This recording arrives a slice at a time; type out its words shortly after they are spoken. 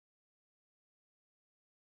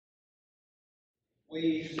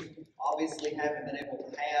We obviously haven't been able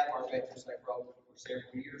to have our Veterans Day Program for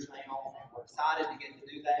several years now, and we're excited to get to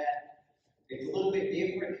do that. It's a little bit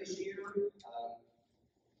different this year.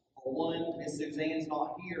 For one, Miss Suzanne's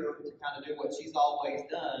not here to kind of do what she's always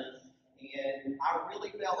done, and I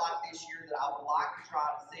really felt like this year that I would like to try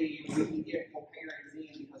to see if we can get more parents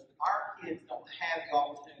in, because our kids don't have the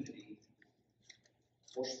opportunity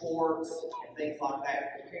for sports and things like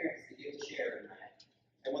that for parents to get to share in that.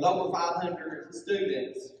 And with over 500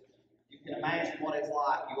 students, you can imagine what it's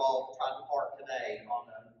like. You all tried to park today on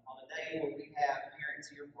a day where we have parents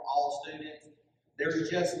here for all students.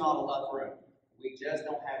 There's just not enough room. We just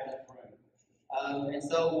don't have enough room. And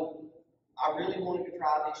so I really wanted to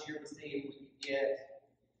try this year to see if we could get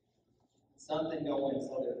something going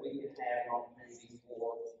so that we could have an opportunity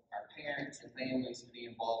for our parents and families to be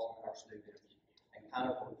involved with our students and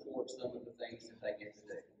kind of report some of the things that they get to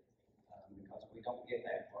do. Because we don't get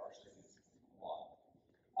that for our students a lot.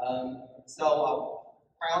 So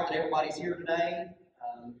I'm proud that everybody's here today,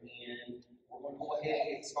 and we're going to go ahead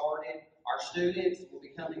and get started. Our students will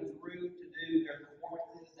be coming through to do their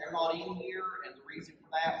performances. They're not in here, and the reason for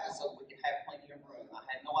that was so we could have plenty of room. I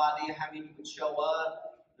had no idea how many would show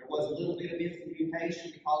up. There was a little bit of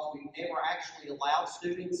miscommunication because we never actually allowed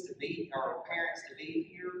students to be, or parents to be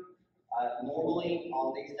here. Normally,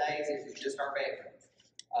 on these days, it was just our veterans.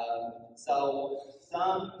 So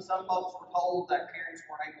some folks were told that parents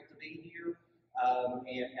weren't able to be here,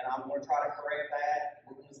 and I'm going to try to correct that.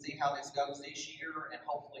 We're going to see how this goes this year, and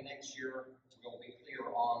hopefully next year we're going to be clear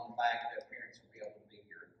on the fact that parents will be able to be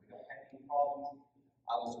here. If we don't have any problems,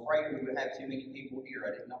 I was afraid we would have too many people here.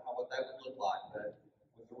 I didn't know what that would look like, but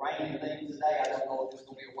with the rain and things today, I don't know if there's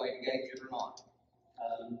going to be a way to gauge it or not.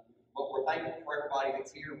 But we're thankful for everybody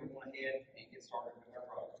that's here. We're going ahead and get started with our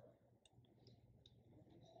program.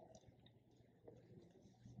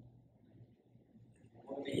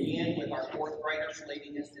 We're going to begin with our fourth graders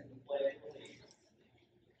leading us in the pledge of allegiance.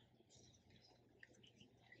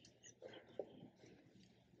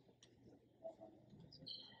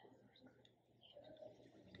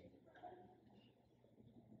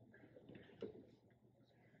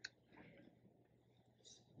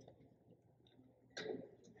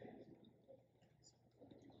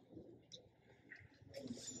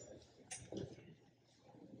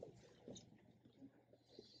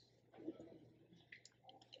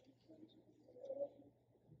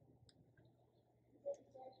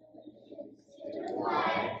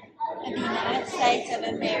 Of the United States of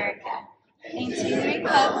America, and to the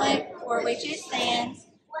republic for which it stands,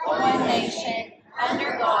 one nation,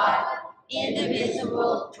 under God,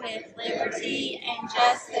 indivisible, with liberty and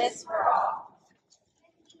justice for all.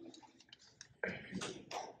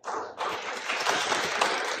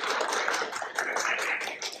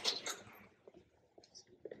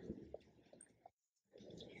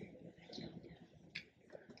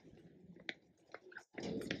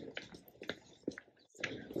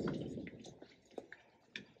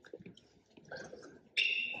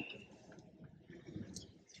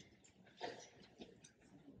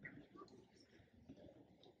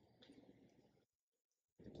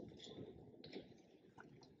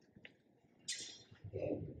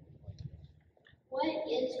 What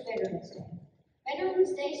is Veterans Day?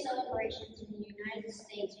 Veterans Day celebrations in the United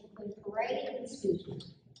States include parading and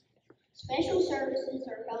speeches. Special services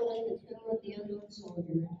are held at the Tomb of the Unknown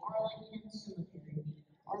Soldier in Arlington Cemetery,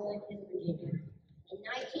 Arlington, Virginia. In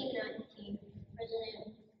 1919,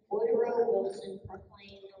 President Woodrow Wilson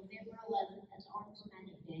proclaimed November 11th as Arms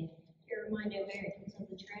Medic Day to remind Americans of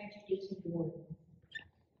the tragedies of war.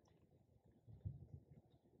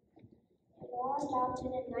 A law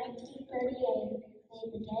adopted in 1938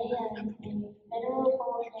 made the day a federal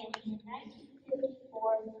holiday. In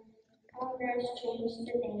 1954, Congress changed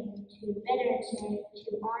the name to Veterans Day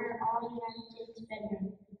to honor all United States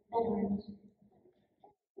veterans.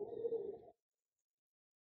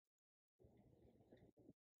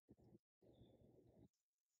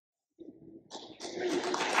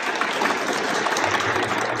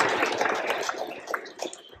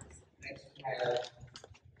 Next we have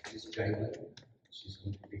Ms. Jalen. She's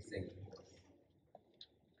going to be singing for us.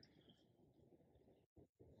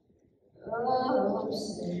 Oh,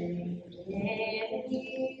 say, can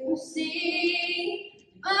you see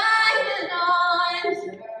by the dawn's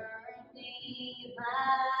early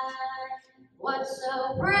light what so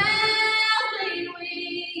proudly we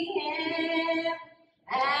hailed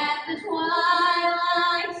at the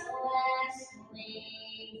twilight's last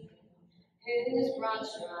gleam, whose broad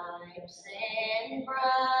stripes and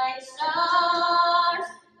bright stars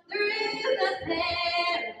through the perilous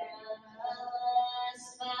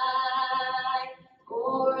fight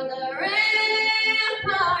o'er the ramparts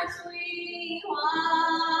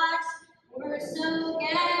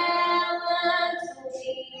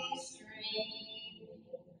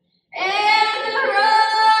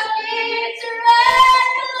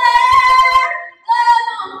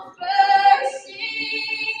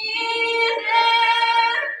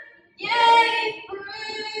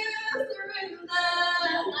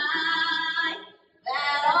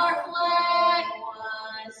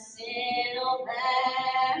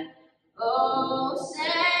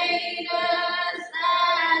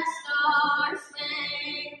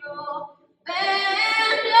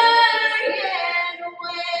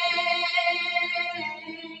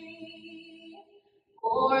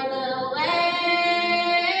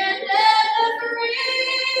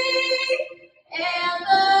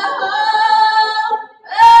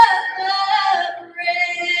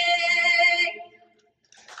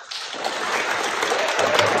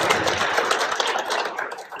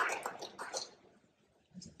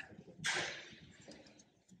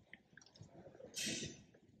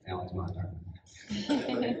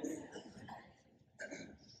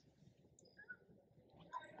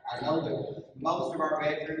I know that most of our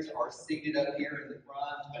veterans are seated up here in the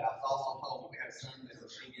front, but I was also told that we have some that are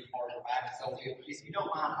seated far back. So if you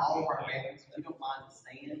don't mind, all of our veterans, if you don't mind to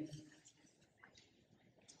stand,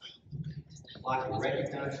 I'd like to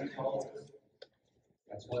recognize you folks.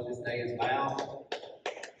 That's what this day is about.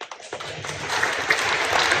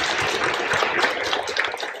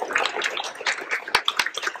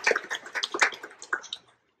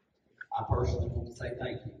 I personally want to say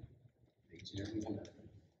thank you to each and every one of you.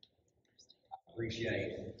 I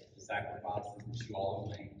appreciate the sacrifices that you all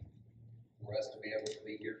have made for us to be able to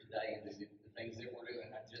be here today and do the things that we're doing.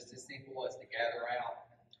 Not just as simple as to gather out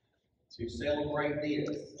to celebrate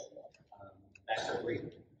this. That's a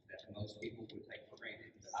freedom that most people would take for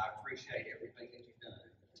granted. But I appreciate everything that you've done.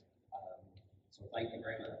 So thank you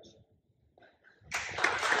very much.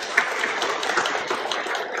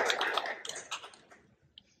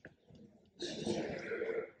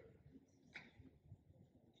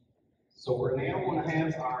 So we're now going to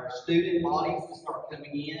have our student bodies to start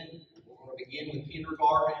coming in. We're going to begin with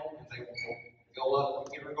kindergarten, and they will go up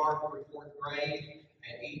from kindergarten through 4th grade,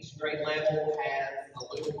 and each grade level has a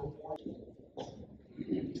little performance.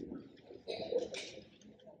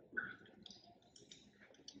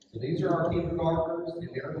 So these are our kindergartners, and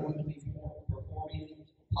they're going to be performing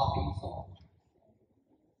Poppy Song.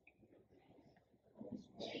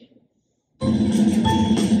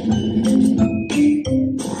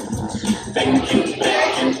 Thank you,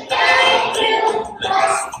 thank you, thank you.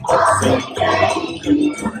 That's awesome, thank you.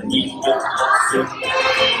 You are awesome,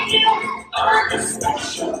 thank you. On a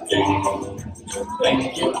special day.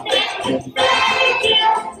 Thank you, thank you, thank you.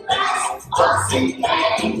 That's awesome,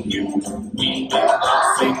 thank you. We are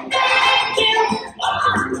awesome, thank you.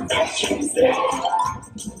 On Veterans Day.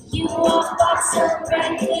 You are fought so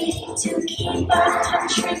bravely to keep our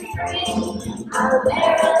country free. I'll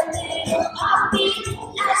wear a little poppy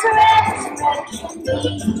as red can be,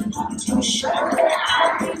 to show that I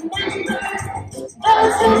remember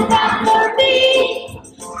those who fought for me.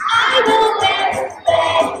 I will wear a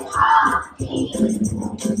red poppy.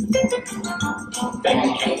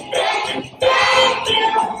 Thank you, thank you, thank you.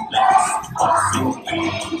 That's awesome,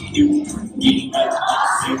 thank you. You are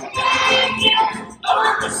awesome, thank you.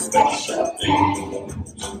 On a special day.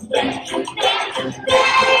 Thank you, thank you,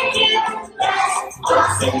 thank you. That's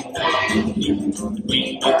awesome, thank you. We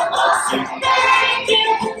are awesome, thank you.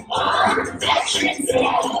 On Veterans Day.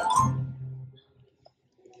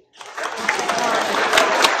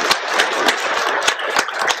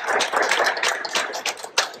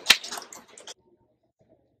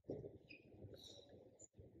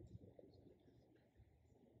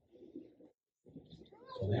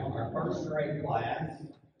 So now our 1st grade class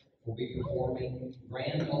will be performing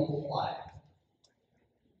Grand Old Flag.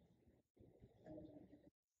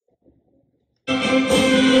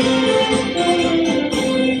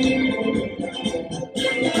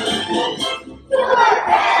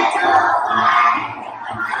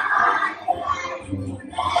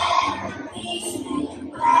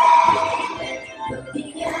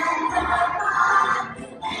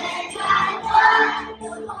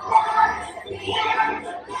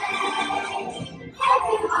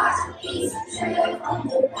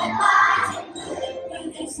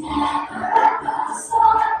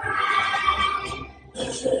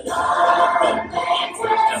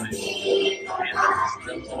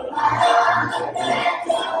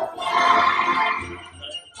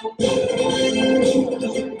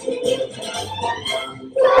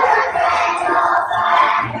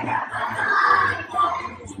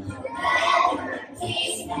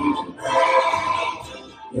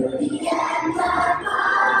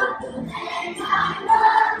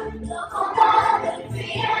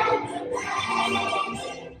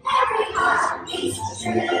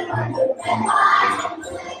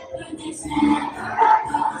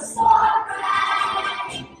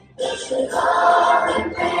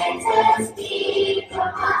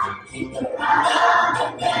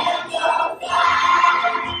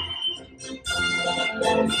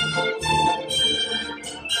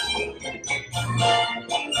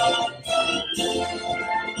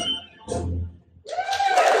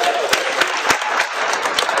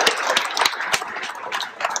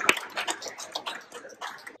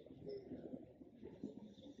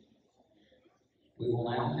 We will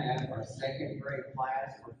now have our 2nd grade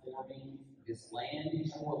class performing This Land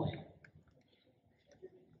Is Your Land.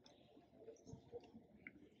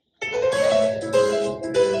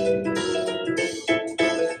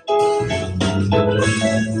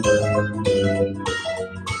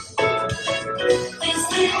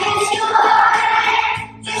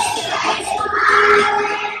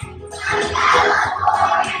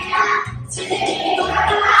 Today,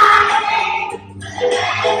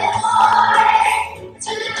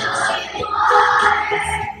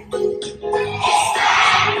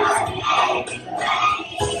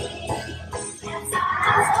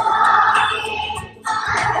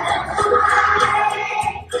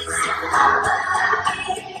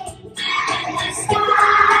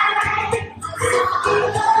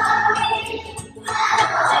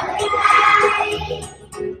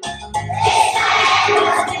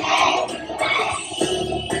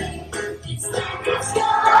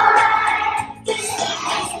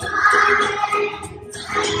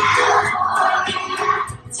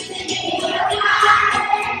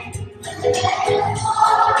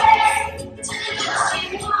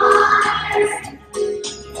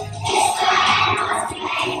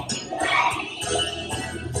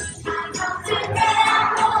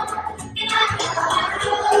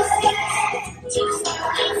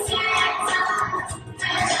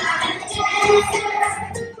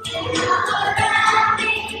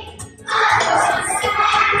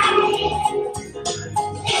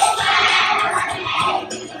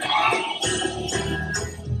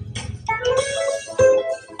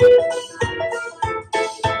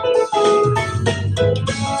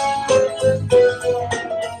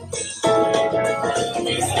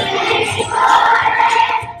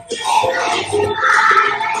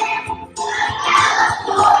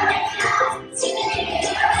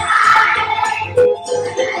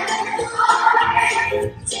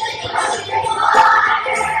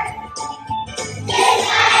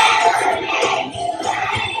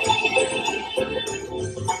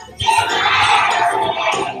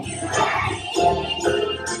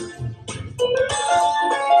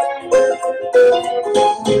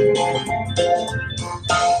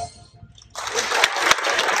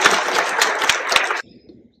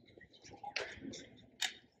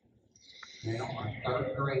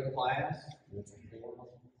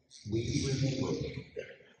 We remember.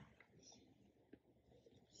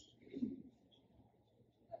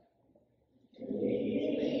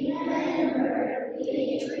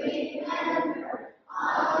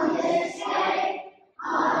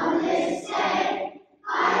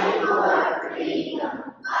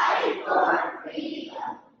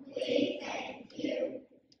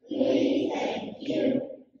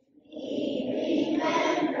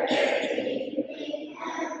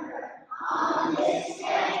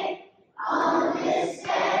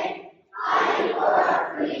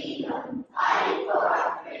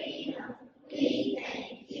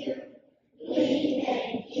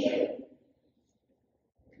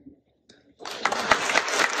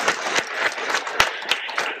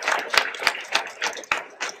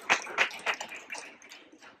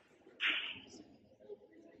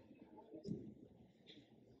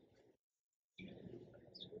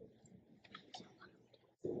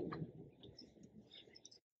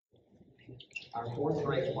 Our fourth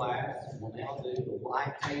grade class will now do the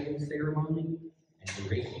light table ceremony and the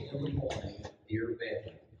reading of the morning, Dear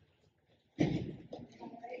Veteran.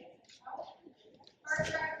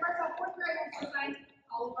 First off, fourth grade wants to thank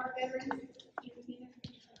all of our veterans. We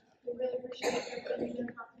really appreciate everything you're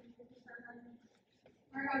doing for this program.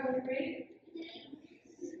 All right, are we ready?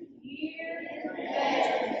 Dear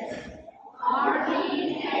veterans,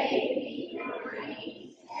 Army, Navy,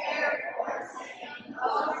 Marines, Air Force, and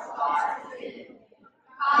Coast Guard,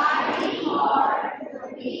 fighting hard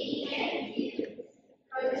for me and you,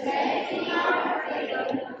 protecting our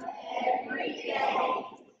freedom every day,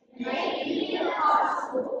 making it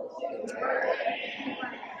possible to work and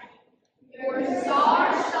learn. Your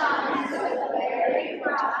star shines so very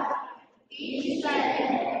bright, each day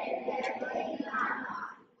and every night.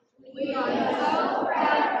 We are so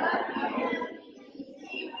proud of you,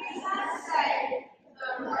 keeping us safe,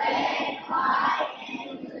 the red, white,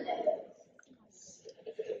 and blue.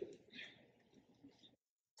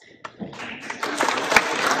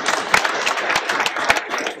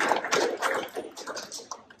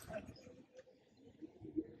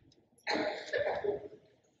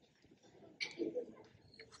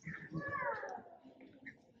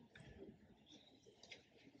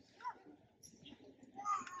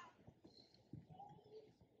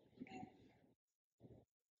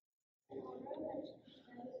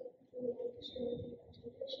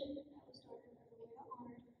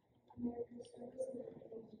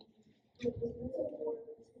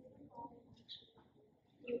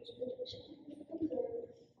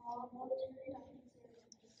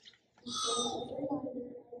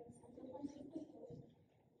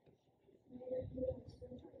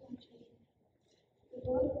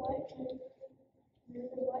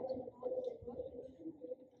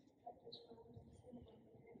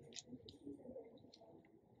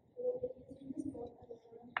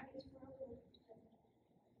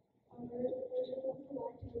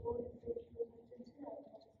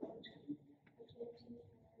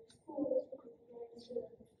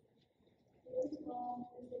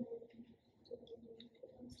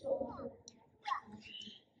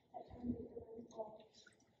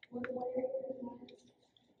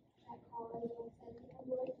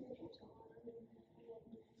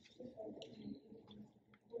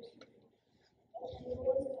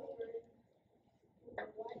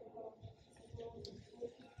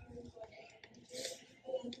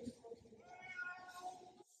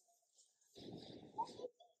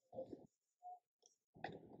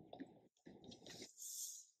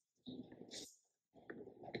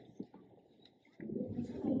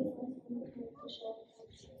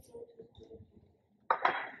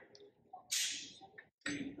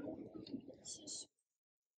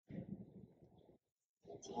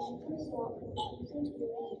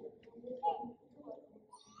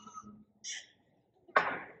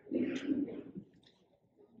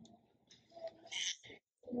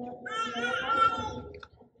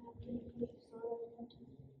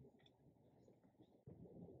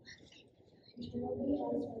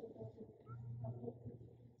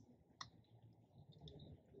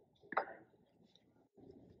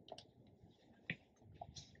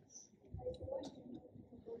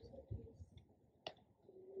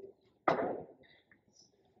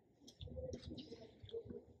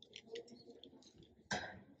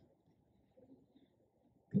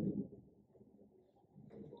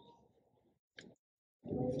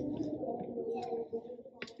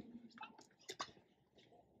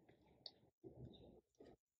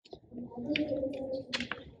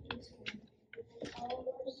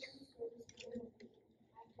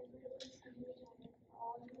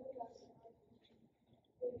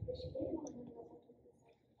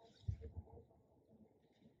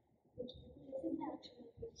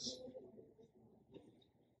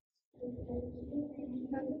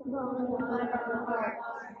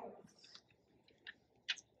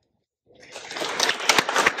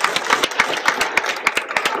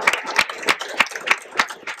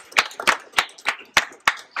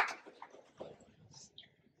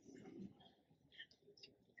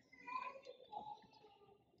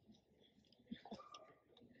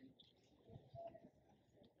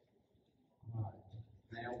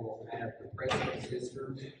 Now we'll have the President's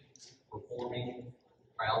Sisters performing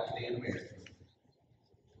Proud to be an American.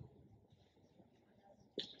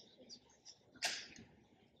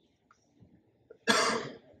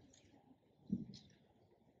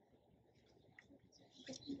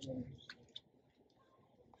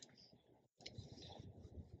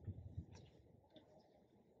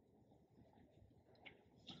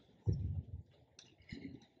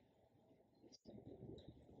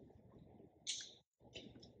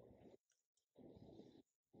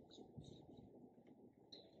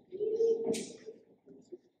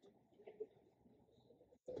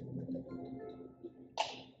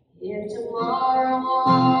 If tomorrow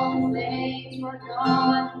all things were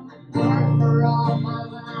gone, work for all my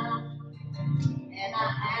life, and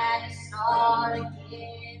I had to start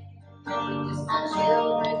again with just my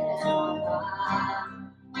children and my wife,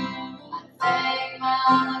 I thank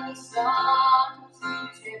my lucky stars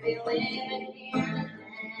to be living here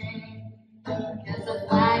today, because the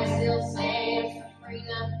flag still stands for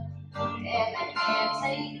freedom, and they can't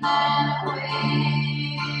take that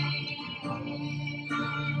away.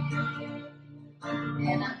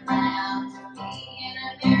 And I'm proud to be an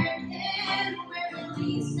American, where at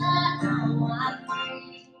least I know I'm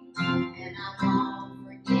free. And I won't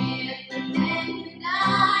forget the men who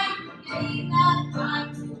died, who gave that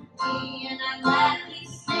right to me. And I gladly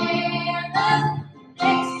stand up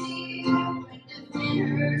next to you and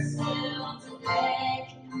defend her still today.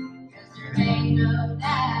 'Cause there ain't no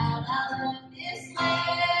doubt I love this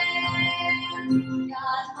land.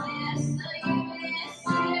 God bless the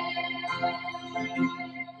USA.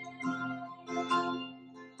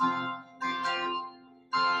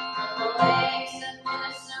 From the lakes of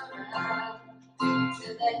Minnesota to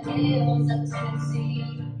the hills of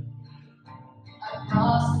Tennessee,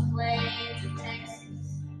 across the plains of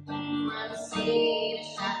Texas, from sea to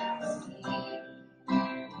shining sea,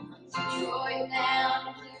 from Detroit down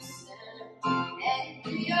to Houston, and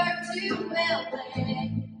New York to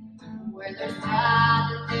LA, where there's pride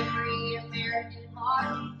in every American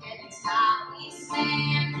heart, and it's time we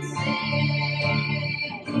stand and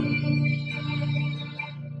say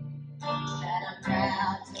that I'm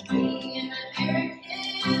proud to be an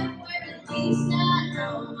American, where at least I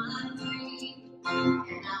know I'm free.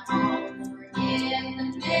 And I won't forget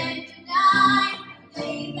the men who died, who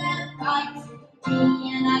gave that right to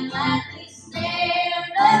me. And I gladly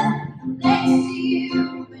stand up next to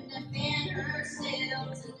you and defend her still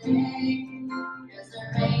today. 'Cause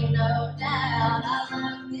there ain't no doubt I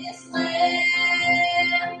love this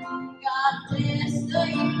land. God bless the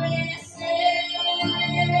USA.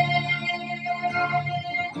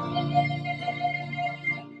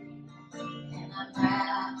 And I'm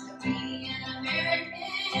proud to be an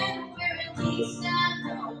American, where at least I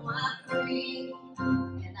know I'm free.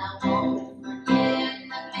 And I won't forget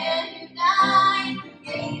the men who died, who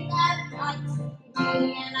gave that right to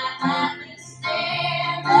me. And I gladly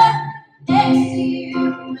stand up next to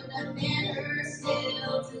you and defend her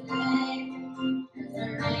still today. 'Cause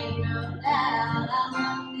there ain't no doubt I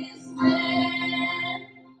love this land.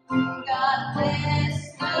 God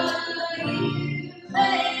bless the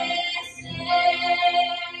USA.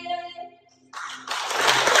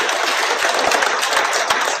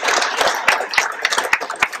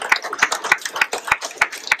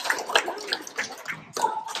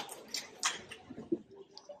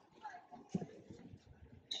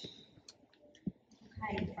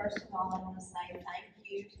 Hey, first of all, I want to say thank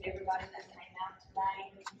you to everybody that came out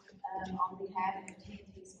today. On behalf of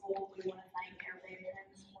TNT School, we want to thank our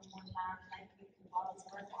veterans one more time. Thank you from the bottom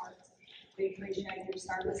of our hearts. We appreciate your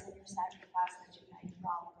service and your sacrifice that you made for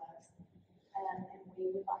all of us. And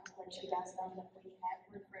we would like to let you guys know that we have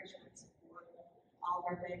refreshments for all of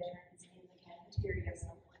our veterans in the cafeteria,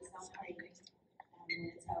 so please don't take it.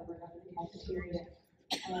 It's over to the cafeteria.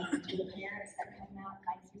 To the parents that came out,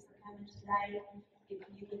 thank you for coming today. If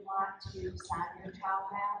you would like to sign your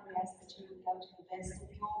child out, we ask that you would go to the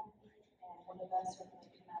vestibule, and one of us are going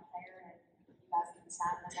to come out there and you guys can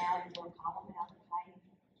sign them out and we'll call them out, okay?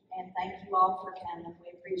 And thank you all for coming.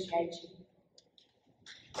 We appreciate you.